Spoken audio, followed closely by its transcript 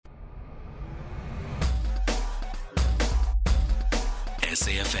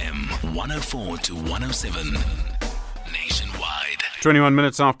SAFM 104 to 107 nationwide. 21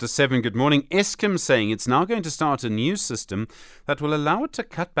 minutes after 7, good morning. Eskom saying it's now going to start a new system that will allow it to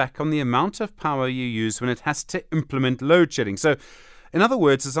cut back on the amount of power you use when it has to implement load shedding. So, in other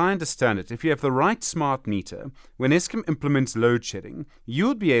words, as I understand it, if you have the right smart meter, when Eskom implements load shedding,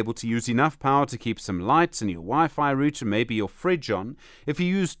 you'll be able to use enough power to keep some lights and your Wi-Fi router, maybe your fridge on. If you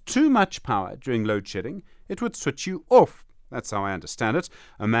use too much power during load shedding, it would switch you off. That's how I understand it.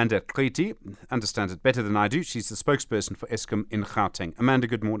 Amanda Qithi understands it better than I do. She's the spokesperson for Eskom in Gauteng. Amanda,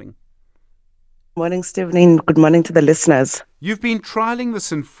 good morning. Morning, Stephen. Good morning to the listeners. You've been trialling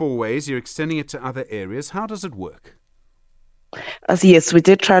this in 4 ways. You're extending it to other areas. How does it work? Yes, we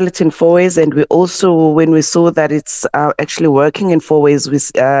did trial it in 4 ways, and we also, when we saw that it's actually working in 4 ways, we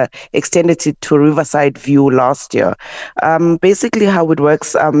extended it to Riverside View last year. Basically, how it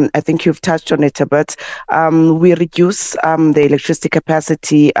works, I think you've touched on it a bit. We reduce the electricity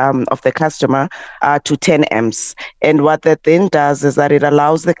capacity of the customer to 10 amps, and what that then does is that it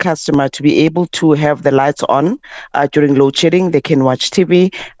allows the customer to be able to have the lights on during load shedding. They can watch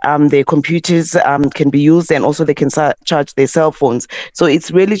TV, their computers can be used, and also they can charge their cell phones. So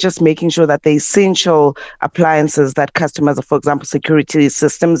it's really just making sure that the essential appliances that customers, for example, security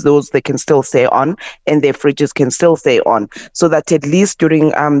systems, those they can still stay on, and their fridges can still stay on, so that at least during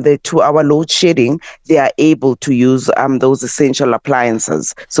the 2-hour load shedding, they are able to use those essential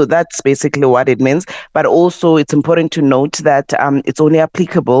appliances. So that's basically what it means. But also it's important to note that it's only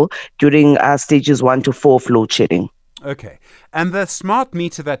applicable during stages 1 to 4 of load shedding. Okay. And the smart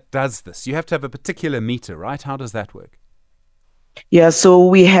meter that does this, you have to have a particular meter, right? How does that work? Yeah, so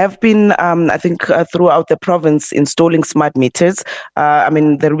we have been, I think, throughout the province installing smart meters.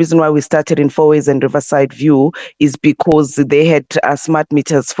 The reason why we started in 4 ways and Riverside View is because they had smart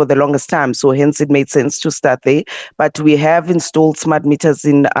meters for the longest time. So hence it made sense to start there. But we have installed smart meters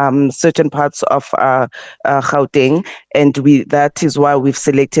in certain parts of Gauteng. And that is why we've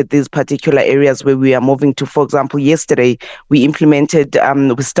selected these particular areas where we are moving to. For example, yesterday we implemented,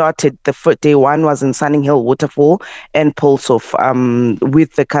 we started, the day 1 was in Sunning Hill Waterfall and Polsof.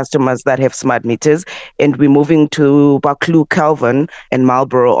 With the customers that have smart meters, and we're moving to Buccleuch, Calvin, and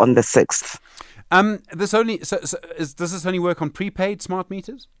Marlborough on the 6th. Does this only work on prepaid smart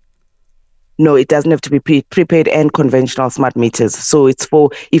meters? No, it doesn't have to be prepaid and conventional smart meters. So it's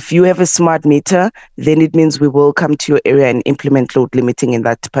for, if you have a smart meter, then it means we will come to your area and implement load limiting in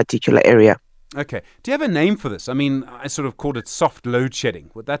that particular area. Okay. Do you have a name for this? I mean, I sort of called it soft load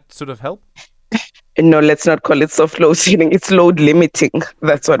shedding. Would that sort of help? No, let's not call it soft load shedding. It's load limiting.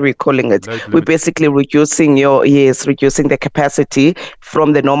 That's what we're calling it. We're basically reducing the capacity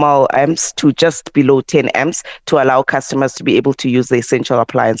from the normal amps to just below 10 amps to allow customers to be able to use the essential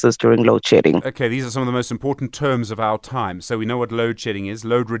appliances during load shedding. Okay, these are some of the most important terms of our time. So we know what load shedding is.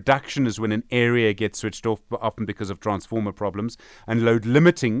 Load reduction is when an area gets switched off, often because of transformer problems. And load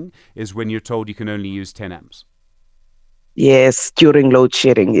limiting is when you're told you can only use 10 amps. Yes, during load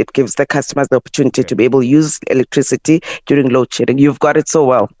shedding. It gives the customers the opportunity to be able to use electricity during load shedding. You've got it so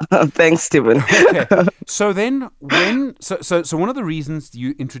well. Thanks, Stephen. Okay. So then, so one of the reasons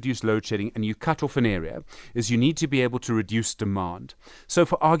you introduce load shedding and you cut off an area is you need to be able to reduce demand. So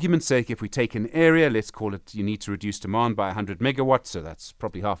for argument's sake, if we take an area, let's call it, you need to reduce demand by 100 megawatts, so that's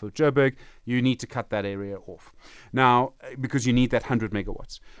probably half of Joburg, you need to cut that area off. Now, because you need that 100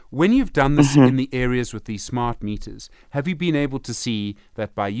 megawatts. When you've done this in the areas with these smart meters, have you been able to see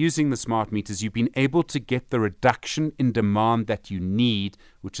that by using the smart meters, you've been able to get the reduction in demand that you need,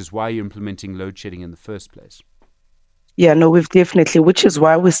 which is why you're implementing load shedding in the first place? Yeah, no, we've definitely, which is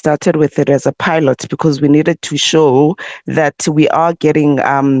why we started with it as a pilot, because we needed to show that we are getting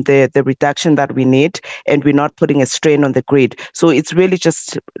the reduction that we need, and we're not putting a strain on the grid. So it's really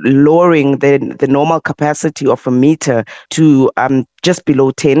just lowering the normal capacity of a meter to just below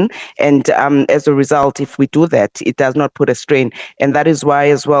 10. And as a result, if we do that, it does not put a strain. And that is why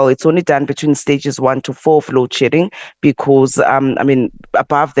as well, it's only done between stages 1 to 4 of load shedding, because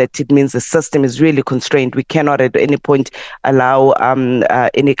above that, it means the system is really constrained. We cannot at any point allow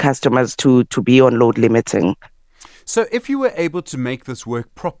any customers to be on load limiting. So if you were able to make this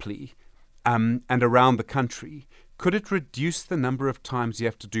work properly and around the country, could it reduce the number of times you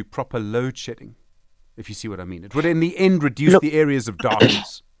have to do proper load shedding? If you see what I mean. It would in the end reduce the areas of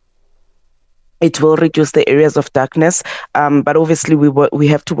darkness. It will reduce the areas of darkness, but obviously we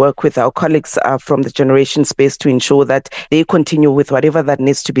have to work with our colleagues from the generation space to ensure that they continue with whatever that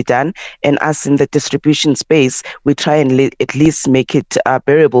needs to be done. And us in the distribution space, we try and at least make it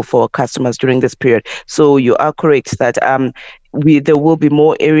bearable for our customers during this period. So you are correct that there will be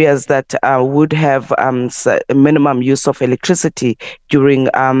more areas that would have a minimum use of electricity during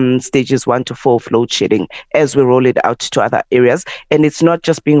stages 1 to 4 of load shedding as we roll it out to other areas. And it's not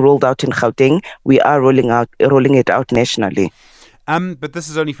just being rolled out in Gauteng; we are rolling it out nationally. But this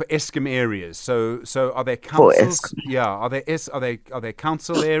is only for Eskom areas. So are there councils? Yeah, are there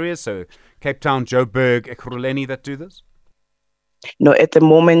council areas? So Cape Town, Joburg, Ekurhuleni that do this? No, at the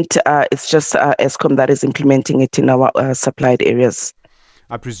moment, it's just Eskom that is implementing it in our supplied areas.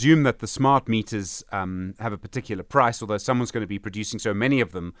 I presume that the smart meters have a particular price, although someone's going to be producing so many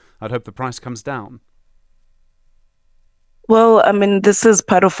of them. I'd hope the price comes down. Well, I mean, this is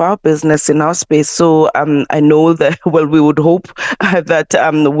part of our business in our space. So I know that, well, we would hope that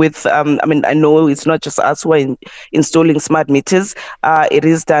I know it's not just us who are installing smart meters. It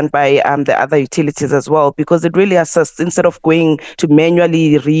is done by the other utilities as well, because it really assists. Instead of going to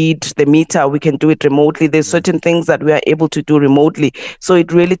manually read the meter, we can do it remotely. There's certain things that we are able to do remotely. So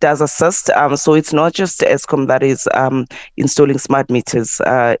it really does assist. So it's not just Eskom that is installing smart meters.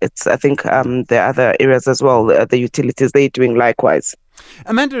 I think the other areas as well, the utilities, they doing likewise.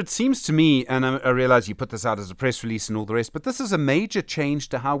 Amanda, it seems to me, and I realize you put this out as a press release and all the rest, but this is a major change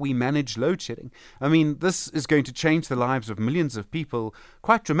to how we manage load shedding. I mean, this is going to change the lives of millions of people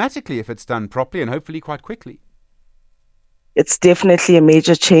quite dramatically if it's done properly and hopefully quite quickly. It's definitely a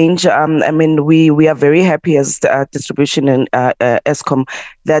major change. I mean, we are very happy as distribution and Eskom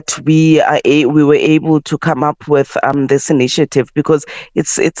that we were able to come up with this initiative, because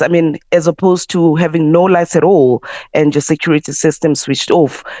it's I mean, as opposed to having no lights at all and your security system switched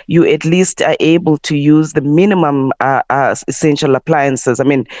off, you at least are able to use the minimum essential appliances. I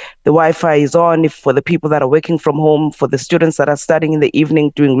mean, the Wi-Fi is on for the people that are working from home, for the students that are studying in the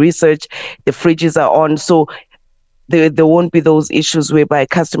evening doing research, the fridges are on. So there won't be those issues whereby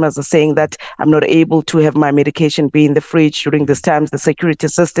customers are saying that I'm not able to have my medication be in the fridge during this time. The security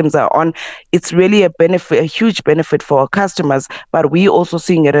systems are on. It's really a huge benefit for our customers, but we also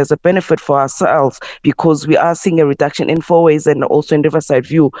seeing it as a benefit for ourselves, because we are seeing a reduction in fourways and also in Riverside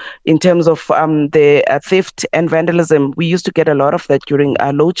View in terms of the theft and vandalism. We used to get a lot of that during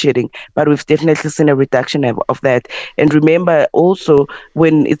load shedding, but we've definitely seen a reduction of that. And remember also,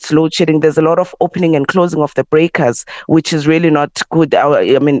 when it's load shedding, there's a lot of opening and closing of the breakers, which is really not good. Our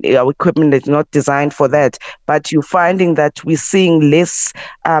equipment is not designed for that. But you're finding that we're seeing less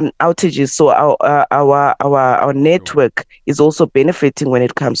outages. So our network is also benefiting when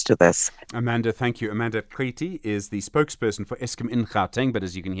it comes to this. Amanda, thank you. Amanda Qithi is the spokesperson for Eskom in Gauteng, but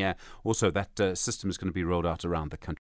as you can hear, also that system is going to be rolled out around the country.